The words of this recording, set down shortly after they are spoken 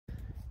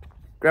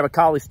grab a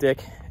collie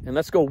stick, and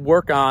let's go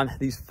work on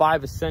these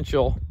 5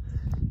 essential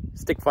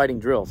stick fighting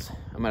drills.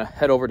 I'm gonna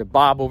head over to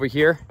Bob over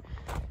here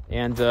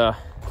and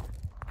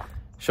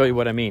show you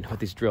what I mean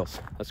with these drills.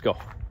 Let's go.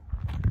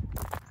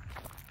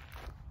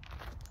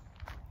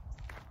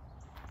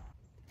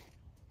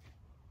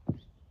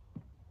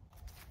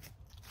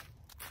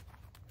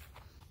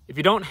 If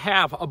you don't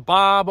have a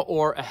bob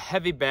or a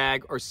heavy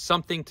bag or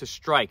something to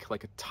strike,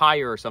 like a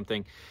tire or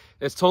something,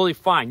 it's totally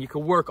fine. You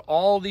can work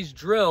all these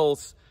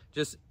drills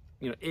just,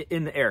 you know,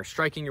 in the air,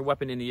 striking your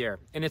weapon in the air.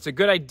 And it's a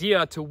good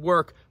idea to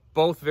work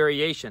both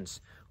variations.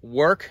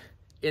 Work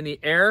in the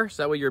air,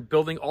 so that way you're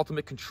building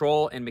ultimate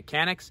control and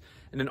mechanics.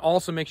 And then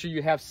also make sure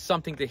you have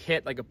something to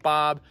hit, like a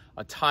bob,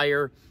 a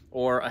tire,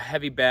 or a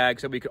heavy bag,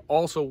 so we could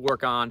also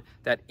work on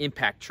that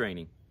impact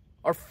training.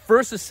 Our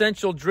first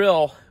essential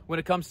drill when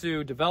it comes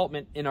to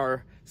development in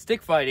our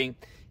stick fighting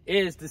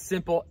is the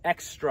simple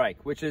X strike,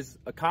 which is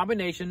a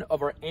combination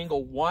of our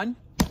angle 1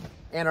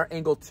 and our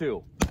angle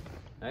 2.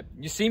 Right?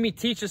 You see me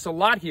teach this a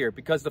lot here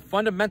because the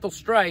fundamental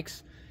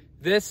strikes,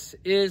 this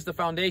is the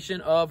foundation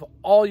of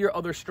all your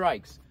other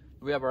strikes.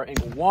 We have our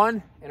angle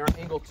 1 and our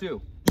angle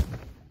 2.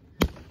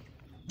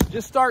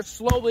 Just start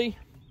slowly,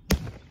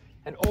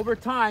 and over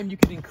time you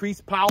can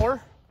increase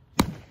power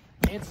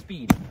and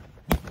speed.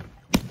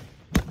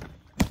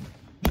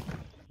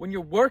 When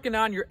you're working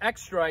on your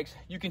X strikes,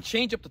 you can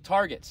change up the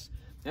targets.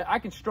 Now, I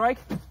can strike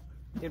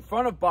in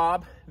front of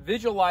Bob,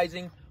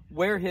 visualizing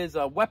where his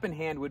weapon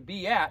hand would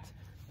be at.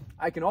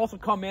 I can also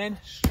come in,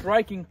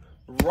 striking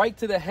right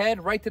to the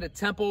head, right to the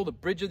temple, the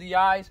bridge of the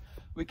eyes.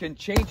 We can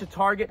change the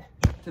target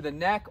to the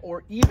neck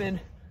or even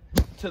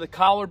to the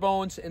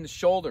collarbones and the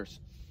shoulders.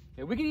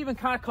 And we can even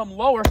kind of come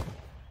lower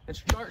and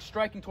start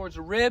striking towards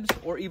the ribs,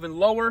 or even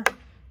lower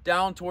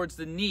down towards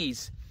the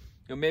knees.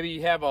 You know, maybe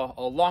you have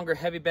a longer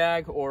heavy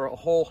bag or a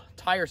whole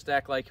tire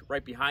stack like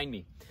right behind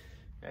me.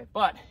 Okay,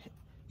 but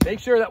make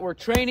sure that we're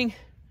training,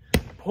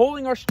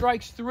 pulling our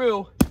strikes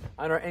through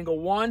on our angle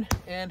 1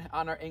 and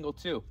on our angle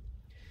 2.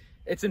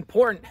 It's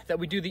important that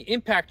we do the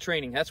impact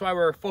training. That's why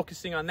we're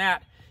focusing on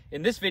that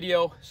in this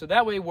video. So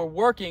that way we're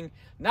working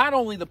not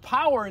only the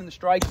power in the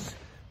strikes,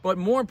 but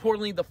more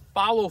importantly, the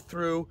follow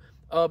through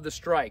of the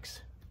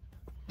strikes.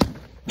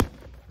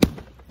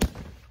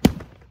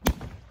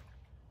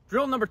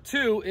 Drill number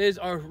 2 is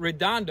our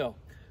redondo.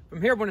 From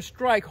here, I'm going to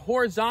strike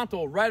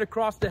horizontal right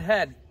across the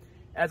head.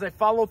 As I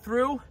follow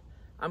through,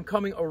 I'm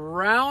coming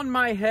around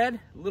my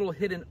head, little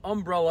hidden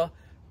umbrella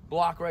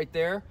block right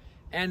there,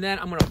 and then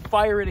I'm going to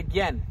fire it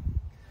again.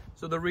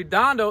 So the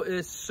redondo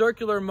is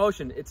circular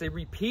motion. It's a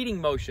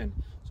repeating motion.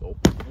 So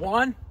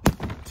 1,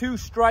 2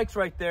 strikes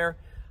right there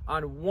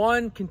on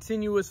one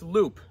continuous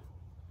loop.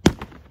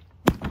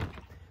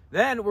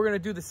 Then we're going to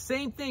do the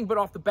same thing, but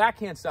off the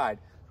backhand side.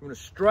 I'm going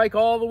to strike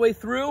all the way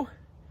through.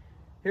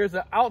 Here's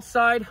the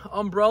outside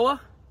umbrella,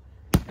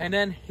 and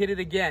then hit it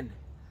again.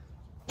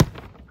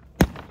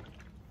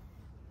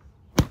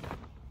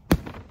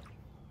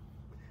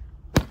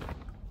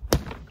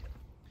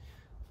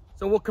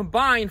 So we'll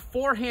combine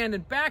forehand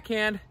and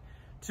backhand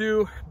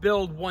to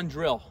build one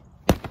drill.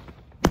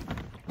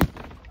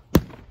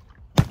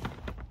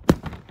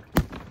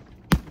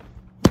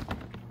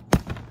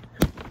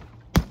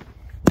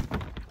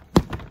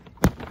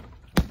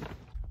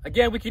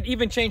 Again, we can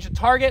even change the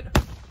target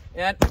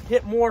and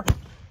hit more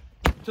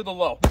to the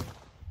low.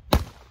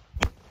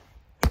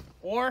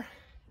 Or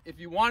if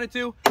you wanted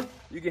to,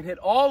 you can hit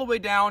all the way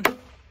down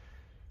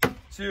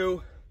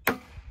to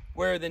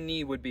where the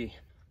knee would be.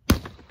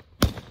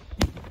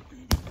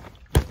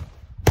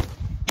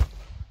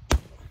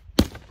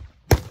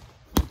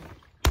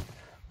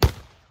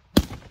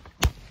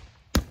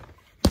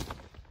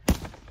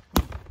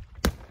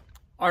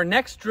 Our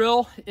next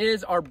drill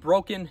is our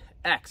broken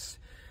X.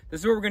 This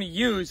is where we're going to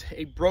use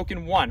a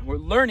broken 1. We're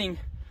learning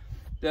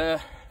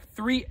the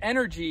 3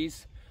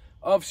 energies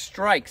of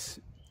strikes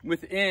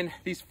within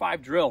these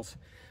 5 drills.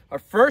 Our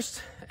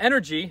first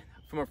energy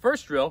from our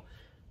first drill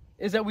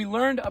is that we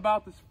learned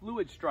about this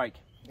fluid strike.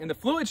 And the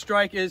fluid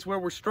strike is where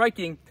we're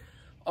striking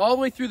all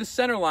the way through the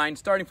center line,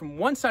 starting from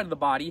one side of the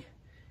body,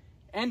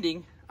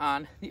 ending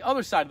on the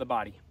other side of the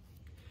body.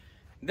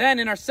 Then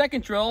in our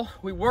second drill,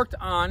 we worked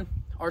on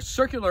our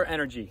circular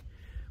energy,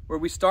 where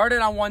we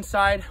started on one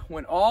side,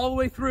 went all the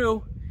way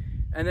through,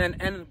 and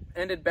then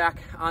ended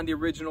back on the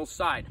original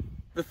side.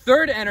 The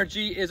third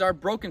energy is our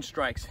broken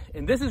strikes.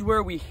 And this is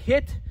where we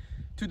hit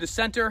to the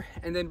center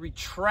and then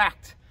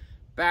retract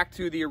back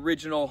to the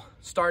original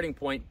starting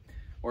point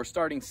or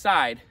starting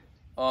side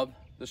of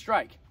the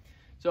strike.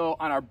 So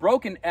on our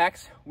broken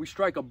X, we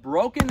strike a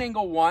broken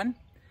angle 1,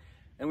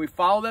 and we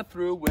follow that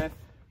through with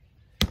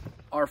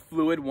our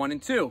fluid 1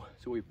 and 2.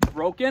 So we've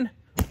broken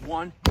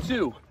 1,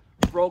 2,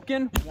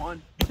 broken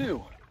 1,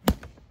 2.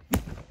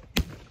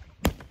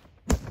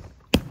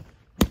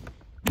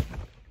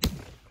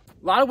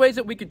 A lot of ways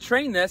that we could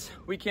train this.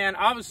 We can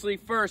obviously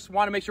first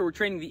want to make sure we're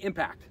training the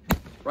impact.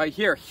 Right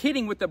here,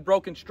 hitting with the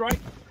broken strike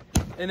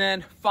and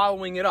then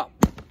following it up.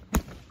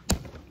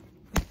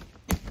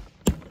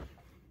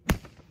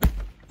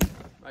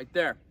 Right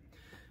there.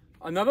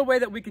 Another way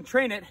that we can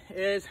train it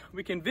is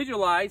we can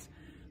visualize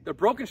the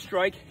broken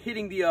strike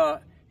hitting the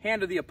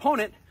hand of the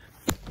opponent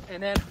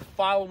and then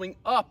following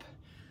up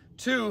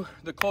to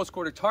the close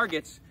quarter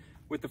targets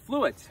with the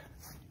fluids.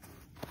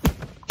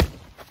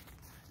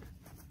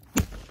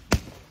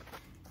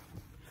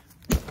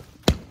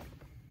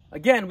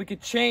 Again, we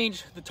could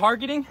change the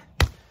targeting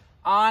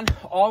on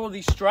all of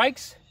these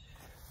strikes.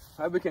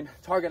 We can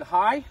target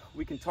high,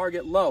 we can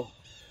target low,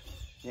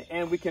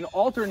 and we can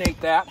alternate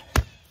that,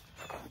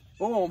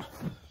 boom,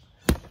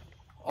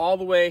 all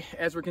the way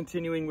as we're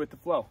continuing with the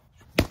flow.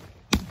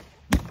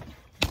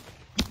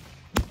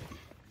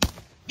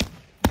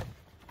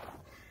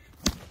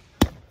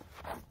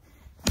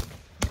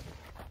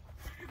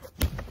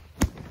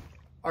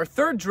 Our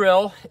third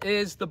drill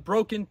is the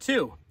broken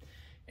 2.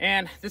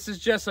 And this is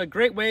just a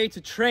great way to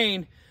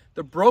train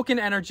the broken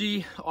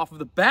energy off of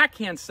the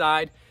backhand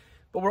side,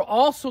 but we're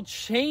also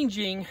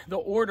changing the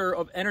order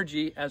of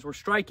energy as we're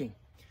striking.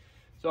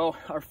 So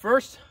our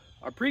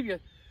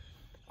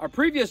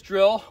previous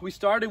drill, we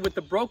started with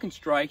the broken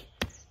strike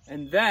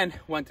and then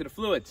went to the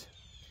fluids.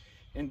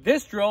 In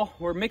this drill,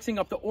 we're mixing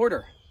up the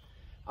order.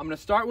 I'm gonna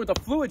start with a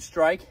fluid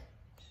strike,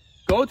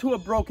 go to a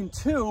broken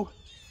 2,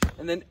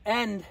 and then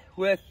end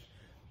with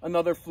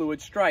another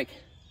fluid strike.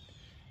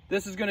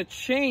 This is going to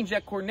change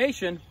that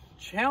coordination,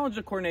 challenge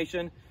the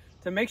coordination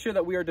to make sure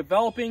that we are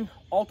developing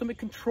ultimate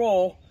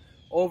control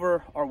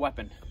over our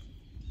weapon.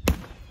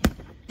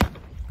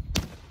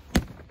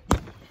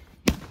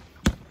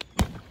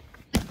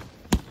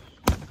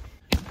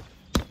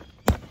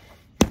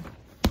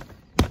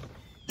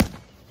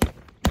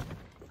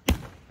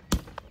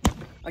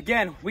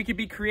 Again, we could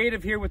be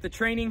creative here with the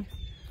training.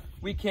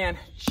 We can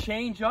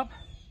change up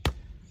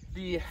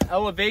the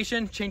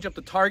elevation, change up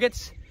the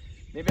targets.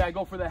 Maybe I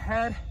go for the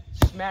head,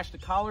 smash the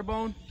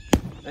collarbone,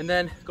 and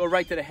then go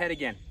right to the head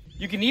again.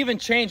 You can even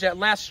change that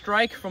last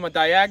strike from a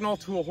diagonal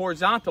to a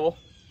horizontal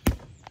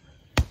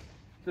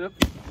to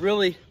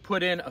really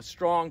put in a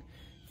strong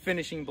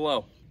finishing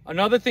blow.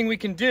 Another thing we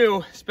can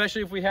do,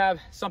 especially if we have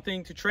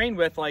something to train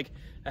with like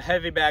a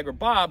heavy bag or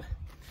bob,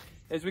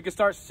 is we can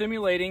start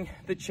simulating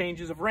the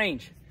changes of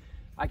range.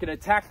 I can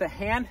attack the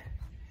hand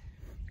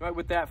right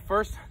with that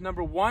first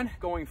number 1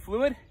 going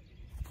fluid,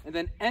 and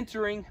then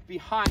entering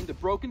behind the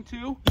broken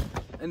 2,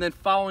 and then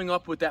following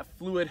up with that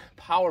fluid,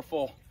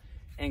 powerful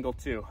angle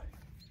 2.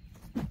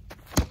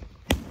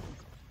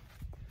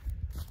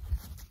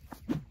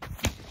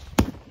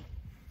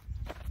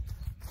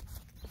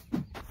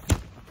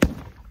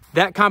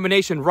 That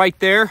combination right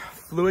there,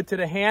 fluid to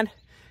the hand,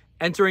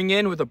 entering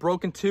in with a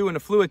broken 2 and a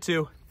fluid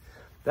 2,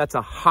 that's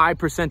a high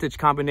percentage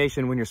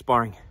combination when you're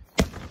sparring.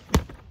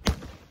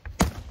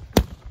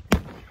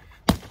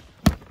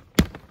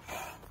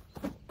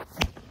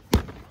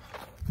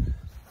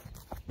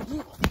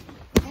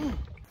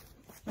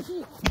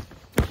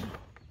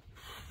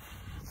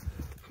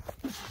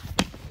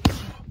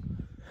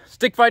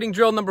 Stick fighting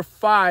drill number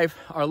 5,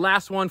 our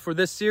last one for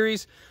this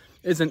series,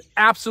 is an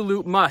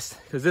absolute must,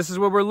 because this is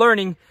where we're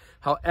learning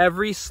how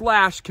every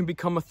slash can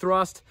become a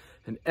thrust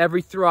and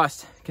every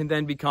thrust can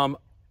then become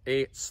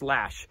a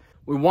slash.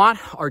 We want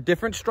our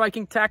different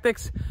striking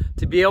tactics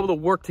to be able to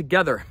work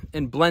together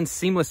and blend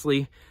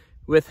seamlessly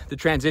with the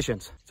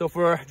transitions. So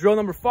for drill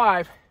number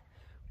 5,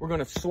 we're going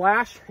to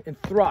slash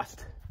and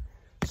thrust,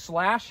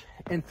 slash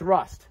and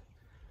thrust.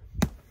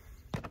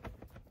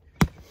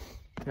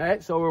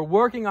 Okay, so we're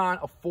working on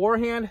a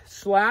forehand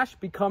slash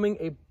becoming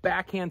a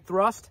backhand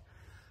thrust,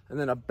 and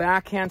then a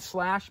backhand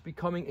slash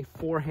becoming a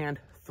forehand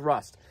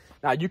thrust.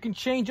 Now you can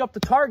change up the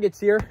targets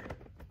here.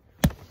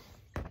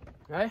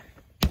 Okay.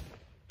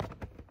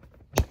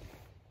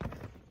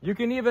 You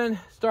can even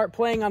start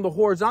playing on the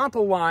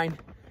horizontal line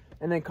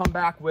and then come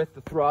back with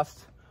the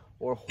thrust,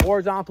 or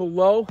horizontal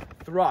low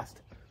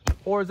thrust,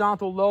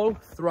 horizontal low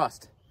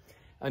thrust.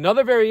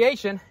 Another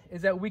variation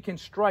is that we can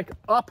strike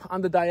up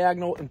on the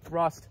diagonal and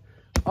thrust,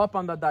 up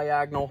on the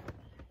diagonal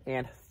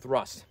and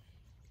thrust.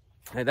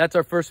 And that's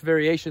our first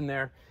variation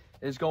there,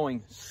 is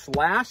going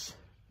slash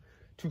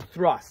to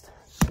thrust,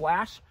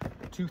 slash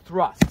to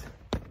thrust.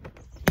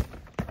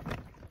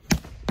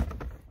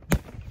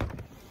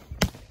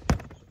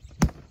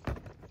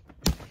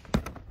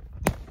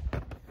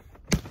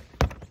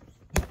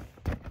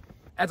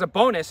 As a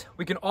bonus,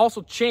 we can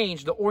also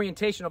change the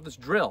orientation of this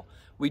drill.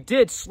 We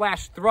did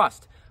slash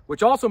thrust,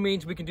 which also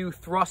means we can do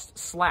thrust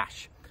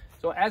slash.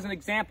 So as an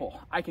example,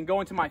 I can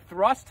go into my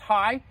thrust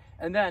high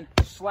and then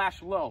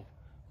slash low.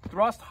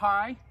 Thrust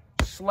high,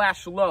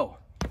 slash low.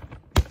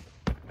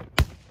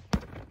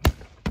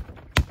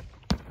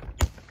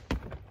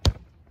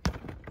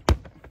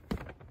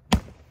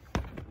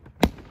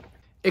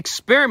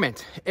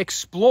 Experiment,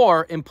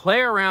 explore, and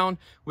play around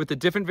with the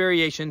different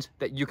variations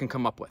that you can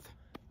come up with.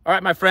 All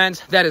right, my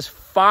friends, that is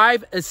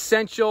 5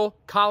 essential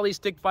Kali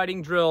stick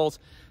fighting drills.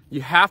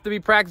 You have to be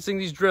practicing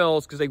these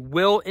drills because they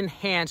will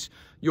enhance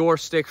your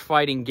stick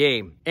fighting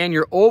game and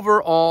your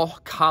overall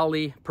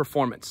Kali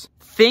performance.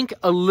 Think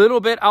a little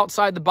bit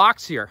outside the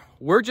box here.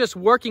 We're just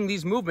working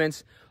these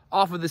movements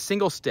off of the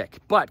single stick,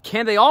 but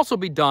can they also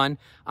be done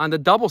on the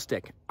double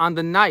stick, on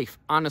the knife,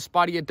 on the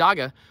Spadia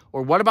daga,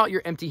 or what about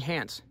your empty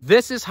hands?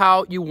 This is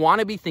how you want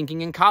to be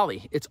thinking in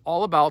Kali. It's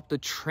all about the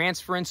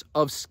transference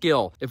of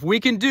skill. If we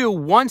can do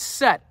one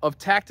set of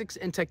tactics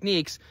and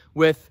techniques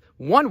with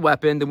one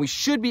weapon, then we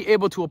should be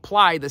able to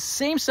apply the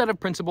same set of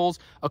principles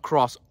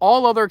across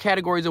all other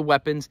categories of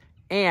weapons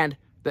and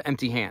the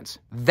empty hands.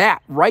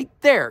 That right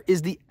there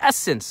is the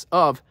essence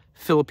of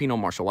Filipino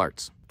martial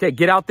arts. Okay,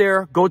 get out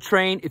there, go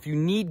train. If you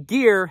need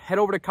gear, head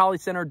over to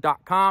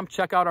kalicenter.com.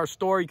 Check out our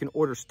store. You can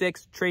order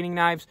sticks, training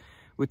knives.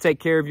 We'll take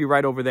care of you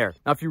right over there.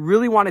 Now, if you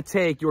really want to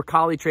take your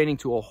Kali training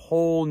to a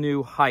whole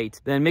new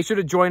height, then make sure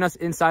to join us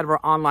inside of our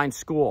online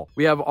school.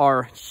 We have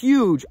our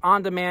huge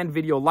on-demand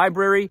video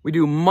library. We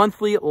do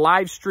monthly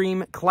live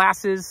stream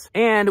classes,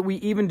 and we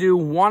even do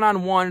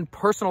one-on-one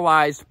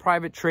personalized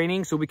private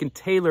training so we can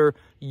tailor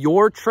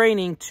your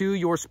training to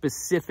your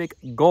specific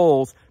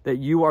goals that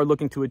you are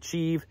looking to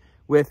achieve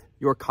with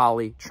your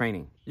Kali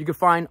training. You can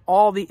find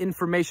all the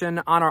information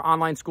on our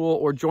online school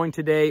or join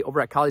today over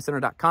at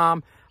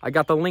kalicenter.com. I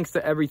got the links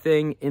to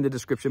everything in the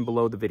description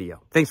below the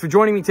video. Thanks for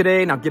joining me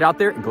today. Now get out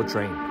there and go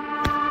train.